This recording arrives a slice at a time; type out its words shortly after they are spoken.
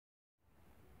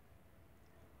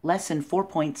Lesson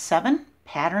 4.7,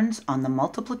 Patterns on the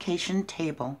Multiplication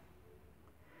Table.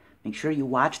 Make sure you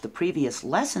watch the previous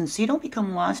lessons so you don't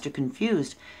become lost or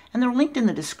confused, and they're linked in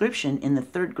the description in the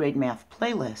 3rd grade math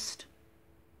playlist.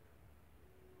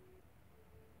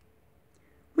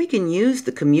 We can use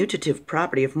the commutative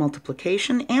property of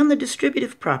multiplication and the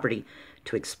distributive property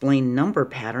to explain number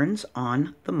patterns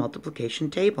on the multiplication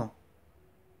table.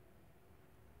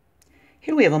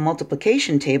 Here we have a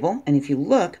multiplication table, and if you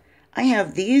look, I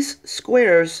have these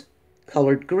squares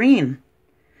colored green.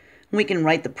 We can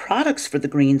write the products for the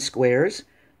green squares.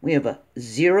 We have a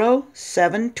 0,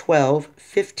 7, 12,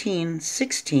 15,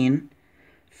 16,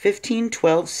 15,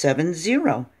 12, 7,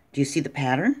 0. Do you see the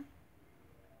pattern?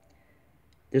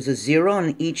 There's a 0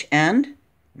 on each end,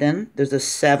 then there's a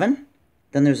 7,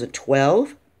 then there's a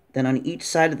 12, then on each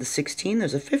side of the 16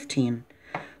 there's a 15.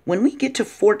 When we get to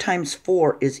 4 times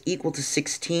 4 is equal to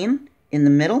 16 in the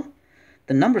middle,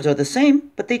 the numbers are the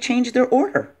same, but they change their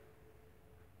order.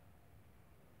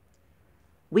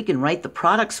 We can write the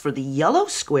products for the yellow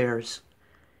squares.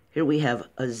 Here we have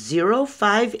a 0,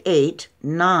 5, 8,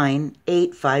 9,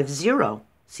 8, 5, 0.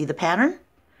 See the pattern?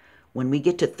 When we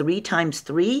get to 3 times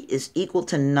 3 is equal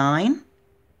to 9,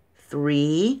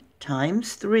 3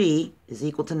 times 3 is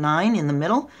equal to 9 in the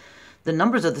middle. The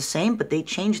numbers are the same, but they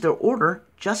change their order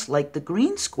just like the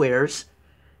green squares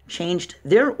changed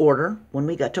their order when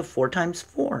we got to 4 times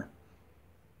 4.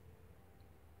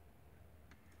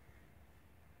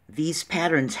 These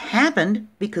patterns happened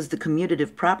because the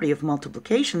commutative property of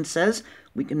multiplication says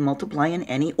we can multiply in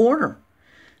any order.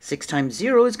 6 times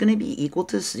 0 is going to be equal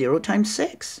to 0 times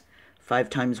 6. 5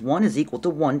 times 1 is equal to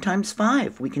 1 times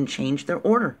 5. We can change their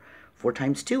order. 4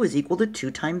 times 2 is equal to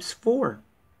 2 times 4.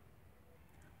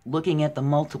 Looking at the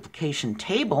multiplication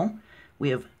table, we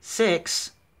have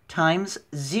 6 times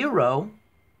 0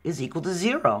 is equal to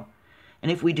 0.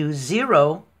 And if we do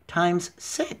 0 times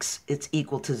 6, it's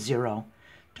equal to 0.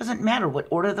 Doesn't matter what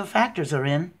order the factors are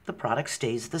in, the product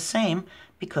stays the same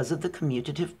because of the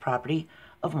commutative property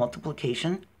of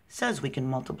multiplication says we can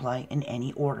multiply in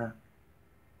any order.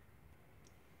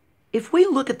 If we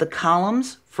look at the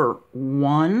columns for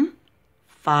 1,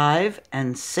 5,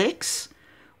 and 6,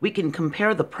 we can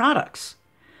compare the products.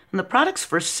 And the products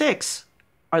for 6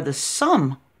 are the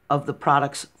sum of the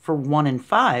products for 1 and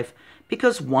 5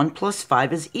 because 1 plus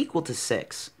 5 is equal to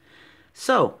 6.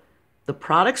 So the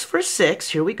products for 6,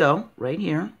 here we go, right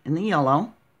here in the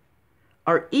yellow,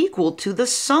 are equal to the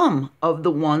sum of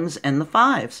the 1s and the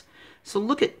 5s. So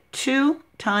look at 2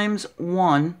 times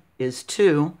 1 is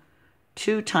 2,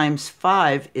 2 times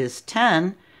 5 is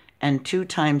 10, and 2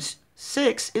 times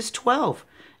 6 is 12,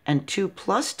 and 2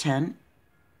 plus 10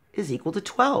 is equal to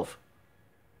 12.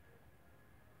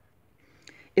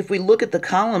 If we look at the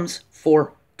columns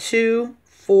for 2,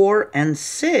 4, and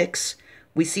 6,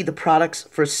 we see the products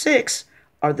for 6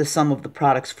 are the sum of the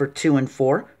products for 2 and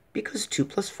 4 because 2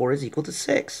 plus 4 is equal to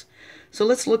 6. So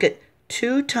let's look at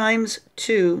 2 times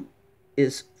 2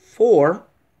 is 4,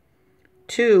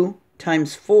 2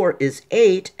 times 4 is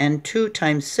 8, and 2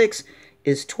 times 6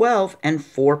 is 12, and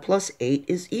 4 plus 8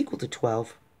 is equal to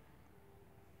 12.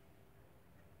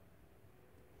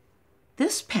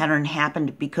 This pattern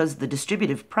happened because the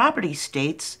distributive property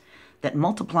states that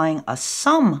multiplying a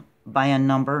sum by a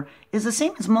number is the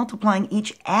same as multiplying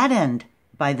each addend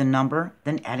by the number,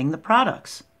 then adding the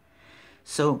products.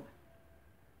 So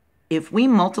if we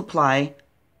multiply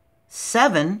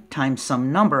 7 times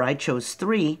some number, I chose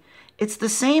 3, it's the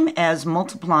same as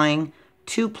multiplying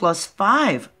 2 plus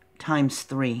 5 times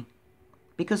 3,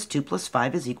 because 2 plus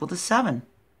 5 is equal to 7.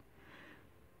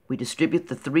 We distribute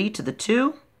the 3 to the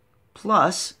 2,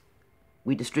 plus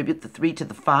we distribute the 3 to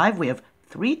the 5. We have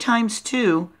 3 times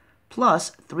 2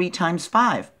 plus 3 times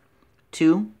 5.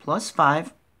 2 plus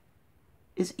 5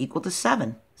 is equal to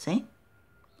 7, see?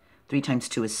 3 times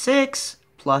 2 is 6,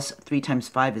 plus 3 times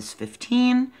 5 is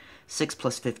 15. 6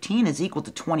 plus 15 is equal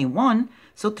to 21,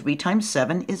 so 3 times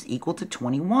 7 is equal to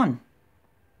 21.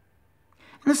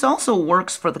 And this also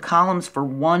works for the columns for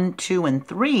 1, 2, and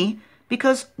 3,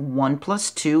 because 1 plus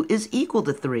 2 is equal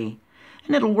to 3.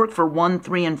 And it'll work for 1,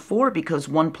 3, and 4 because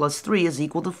 1 plus 3 is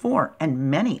equal to 4, and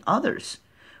many others.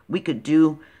 We could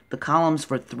do the columns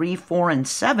for 3, 4, and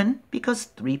 7 because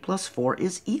 3 plus 4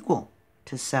 is equal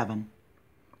to 7.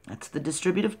 That's the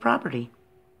distributive property.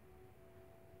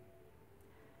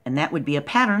 And that would be a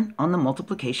pattern on the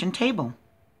multiplication table.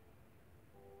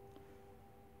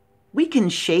 We can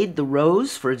shade the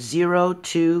rows for 0,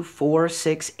 2, 4,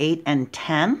 6, 8, and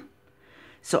 10.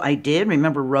 So I did.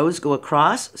 Remember, rows go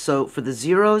across. So for the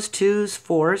 0s, 2s,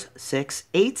 4s, 6,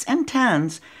 8s, and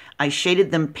 10s, I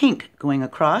shaded them pink going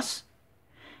across.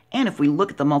 And if we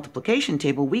look at the multiplication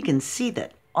table, we can see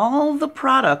that all the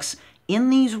products in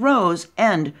these rows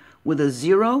end with a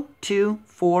 0, 2,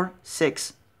 4,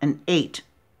 6, and 8.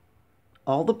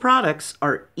 All the products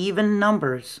are even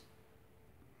numbers.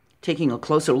 Taking a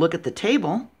closer look at the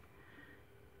table,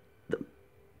 the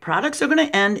products are going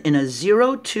to end in a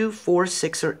 0, 2, 4,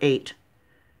 6, or 8.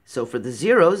 So for the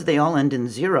zeros, they all end in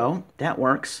 0. That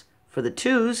works. For the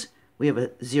 2s, we have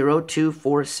a 0, 2,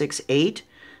 4, 6, 8.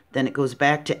 Then it goes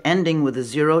back to ending with a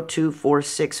 0, 2, 4,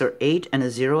 6, or 8, and a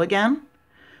 0 again.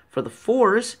 For the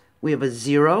 4s, we have a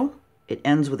 0. It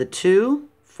ends with a 2,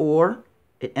 4.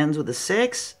 It ends with a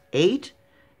 6, 8.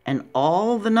 And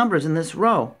all the numbers in this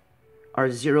row are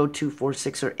 0, 2, 4,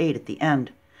 6, or 8 at the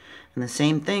end. And the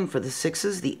same thing for the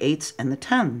 6s, the 8s, and the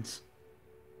 10s.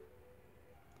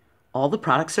 All the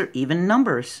products are even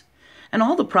numbers. And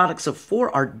all the products of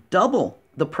 4 are double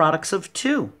the products of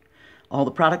 2. All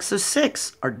the products of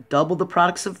 6 are double the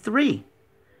products of 3.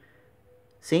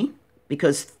 See?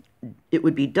 Because it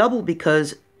would be double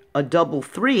because a double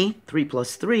 3, 3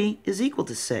 plus 3, is equal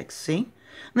to 6. See?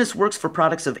 And this works for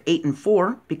products of 8 and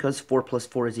 4 because 4 plus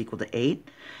 4 is equal to 8.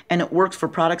 And it works for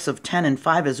products of 10 and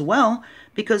 5 as well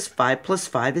because 5 plus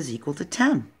 5 is equal to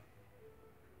 10.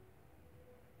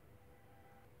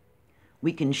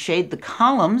 We can shade the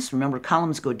columns. Remember,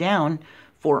 columns go down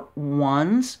for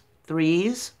 1s,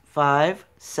 3s, 5,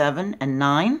 7, and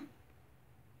 9.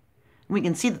 We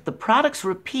can see that the products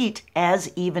repeat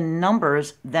as even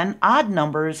numbers, then odd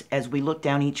numbers as we look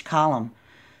down each column.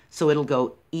 So it'll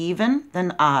go even,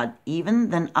 then odd, even,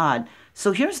 then odd.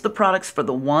 So here's the products for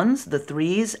the 1s, the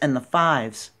 3s, and the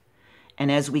 5s.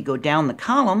 And as we go down the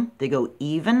column, they go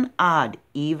even, odd,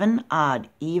 even, odd,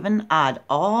 even, odd,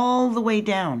 all the way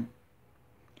down.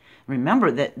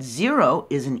 Remember that 0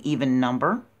 is an even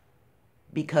number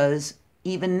because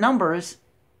even numbers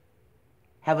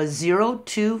have a 0,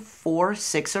 2, 4,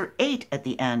 6, or 8 at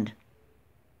the end.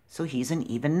 So he's an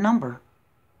even number.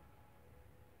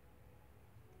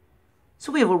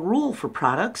 So we have a rule for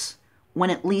products. When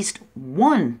at least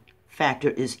one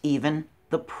factor is even,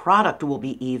 the product will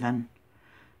be even.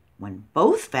 When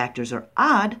both factors are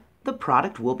odd, the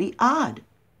product will be odd.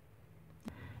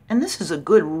 And this is a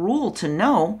good rule to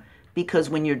know because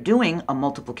when you're doing a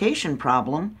multiplication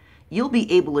problem, you'll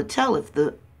be able to tell if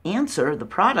the answer, the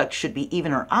product, should be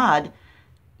even or odd.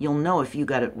 You'll know if you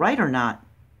got it right or not.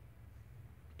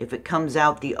 If it comes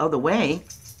out the other way,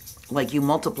 like you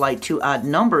multiply two odd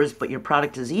numbers but your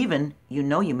product is even, you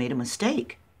know you made a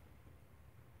mistake.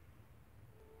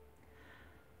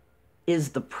 Is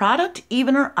the product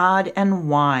even or odd, and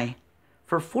why?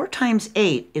 For 4 times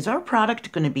 8, is our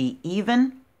product going to be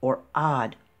even or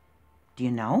odd? Do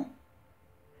you know?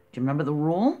 Do you remember the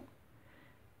rule?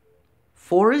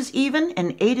 4 is even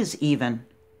and 8 is even.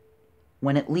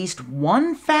 When at least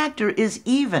one factor is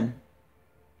even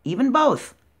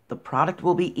both, the product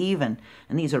will be even.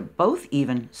 And these are both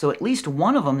even, so at least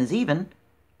one of them is even.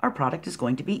 Our product is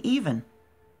going to be even.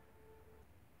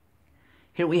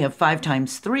 Here we have 5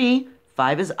 times 3.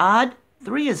 5 is odd,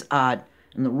 3 is odd.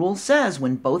 And the rule says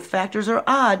when both factors are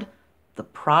odd, the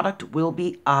product will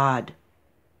be odd.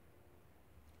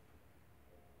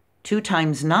 2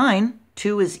 times 9.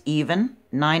 2 is even,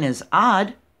 9 is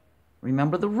odd.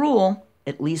 Remember the rule,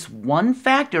 at least one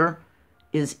factor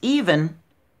is even,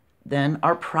 then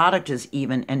our product is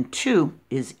even, and 2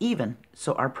 is even,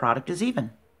 so our product is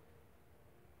even.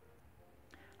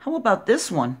 How about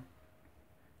this one?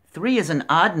 3 is an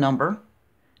odd number.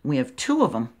 We have 2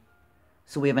 of them.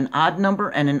 So we have an odd number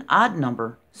and an odd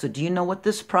number. So do you know what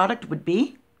this product would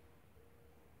be?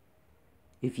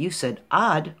 If you said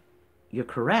odd, you're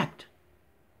correct.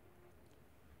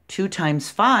 2 times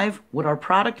 5, would our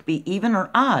product be even or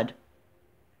odd?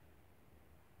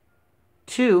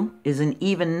 2 is an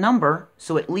even number,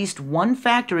 so at least one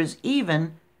factor is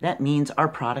even. That means our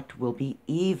product will be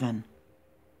even.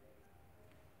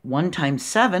 1 times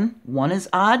 7, 1 is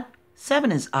odd,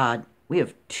 7 is odd. We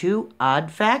have 2 odd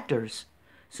factors.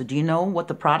 So do you know what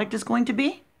the product is going to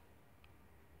be?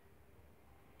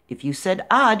 If you said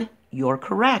odd, you're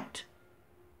correct.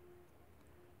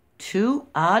 2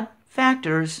 odd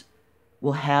factors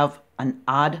will have an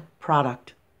odd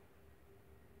product.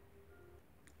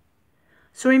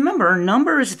 So remember,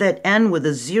 numbers that end with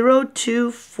a 0,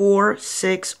 2, 4,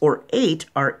 6, or 8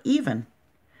 are even.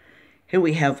 Here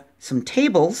we have some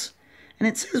tables, and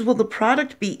it says, will the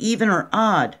product be even or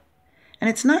odd? And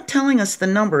it's not telling us the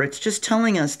number, it's just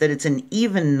telling us that it's an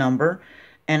even number,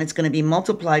 and it's going to be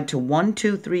multiplied to 1,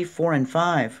 2, 3, 4, and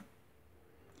 5.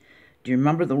 Do you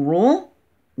remember the rule?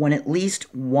 When at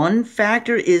least one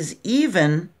factor is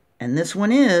even, and this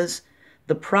one is,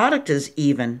 the product is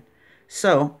even.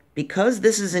 So because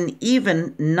this is an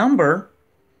even number,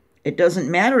 it doesn't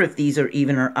matter if these are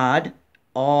even or odd.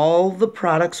 All the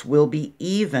products will be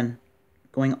even,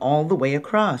 going all the way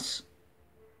across.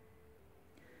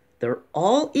 They're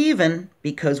all even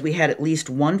because we had at least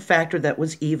one factor that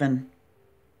was even.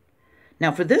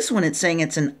 Now for this one, it's saying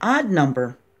it's an odd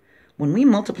number. When we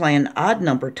multiply an odd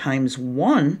number times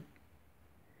 1,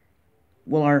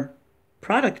 will our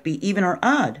product be even or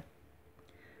odd?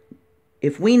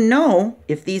 If we know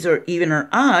if these are even or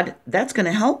odd, that's going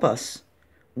to help us.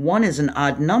 1 is an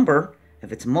odd number.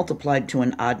 If it's multiplied to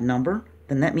an odd number,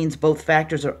 then that means both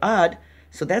factors are odd,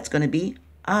 so that's going to be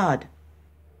odd.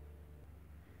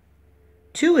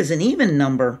 2 is an even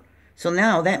number, so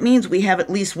now that means we have at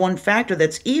least one factor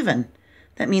that's even.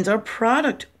 That means our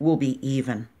product will be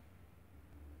even.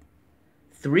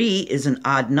 3 is an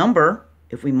odd number.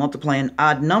 If we multiply an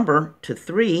odd number to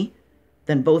 3,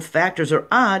 then both factors are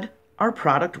odd. Our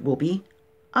product will be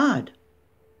odd.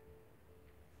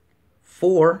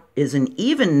 4 is an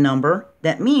even number.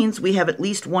 That means we have at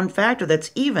least one factor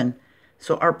that's even,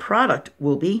 so our product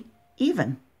will be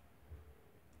even.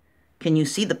 Can you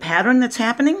see the pattern that's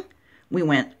happening? We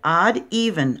went odd,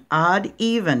 even,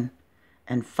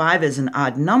 and 5 is an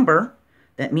odd number.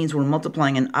 That means we're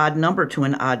multiplying an odd number to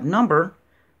an odd number.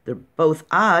 They're both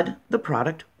odd. The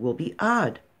product will be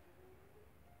odd.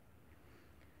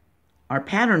 Our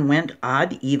pattern went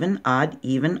odd, even,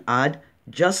 odd,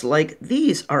 just like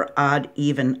these are odd,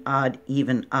 even,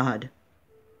 odd.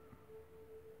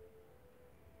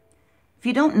 If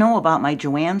you don't know about my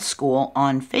JoAnn School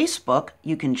on Facebook,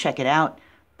 you can check it out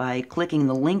by clicking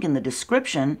the link in the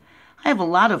description. I have a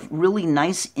lot of really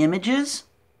nice images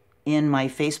in my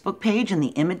Facebook page in the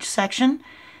image section,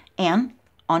 and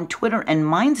on Twitter and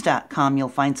Minds.com you'll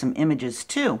find some images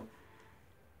too.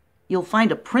 You'll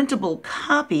find a printable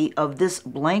copy of this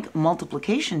blank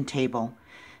multiplication table.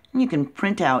 And you can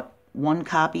print out one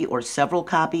copy or several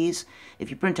copies. If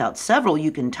you print out several,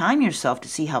 you can time yourself to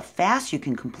see how fast you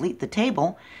can complete the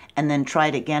table, and then try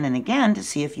it again and again to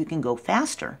see if you can go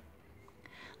faster.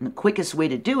 And the quickest way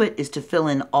to do it is to fill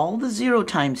in all the 0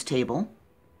 times table,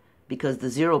 because the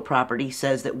 0 property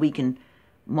says that we can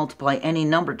multiply any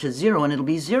number to 0 and it'll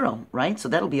be 0, right? So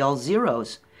that'll be all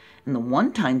zeros. And the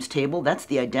 1 times table, that's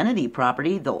the identity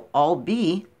property. They'll all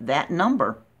be that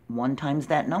number, 1 times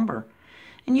that number.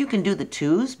 And you can do the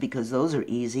 2s because those are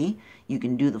easy. You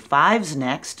can do the 5s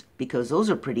next because those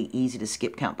are pretty easy to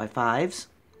skip count by 5s.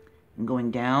 And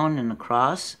going down and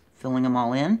across, filling them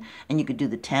all in. And you could do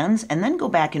the 10s and then go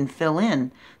back and fill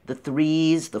in the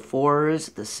 3s, the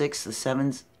 4s, the 6s, the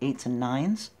 7s, 8s, and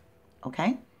 9s.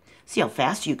 Okay? See how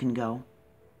fast you can go.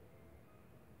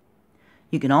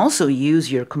 You can also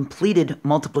use your completed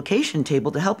multiplication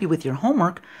table to help you with your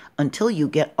homework until you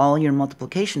get all your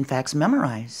multiplication facts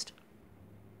memorized.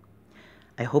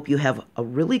 I hope you have a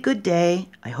really good day.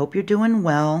 I hope you're doing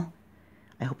well.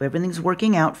 I hope everything's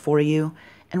working out for you.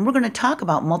 And we're going to talk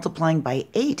about multiplying by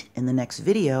 8 in the next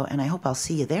video, and I hope I'll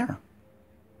see you there.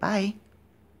 Bye.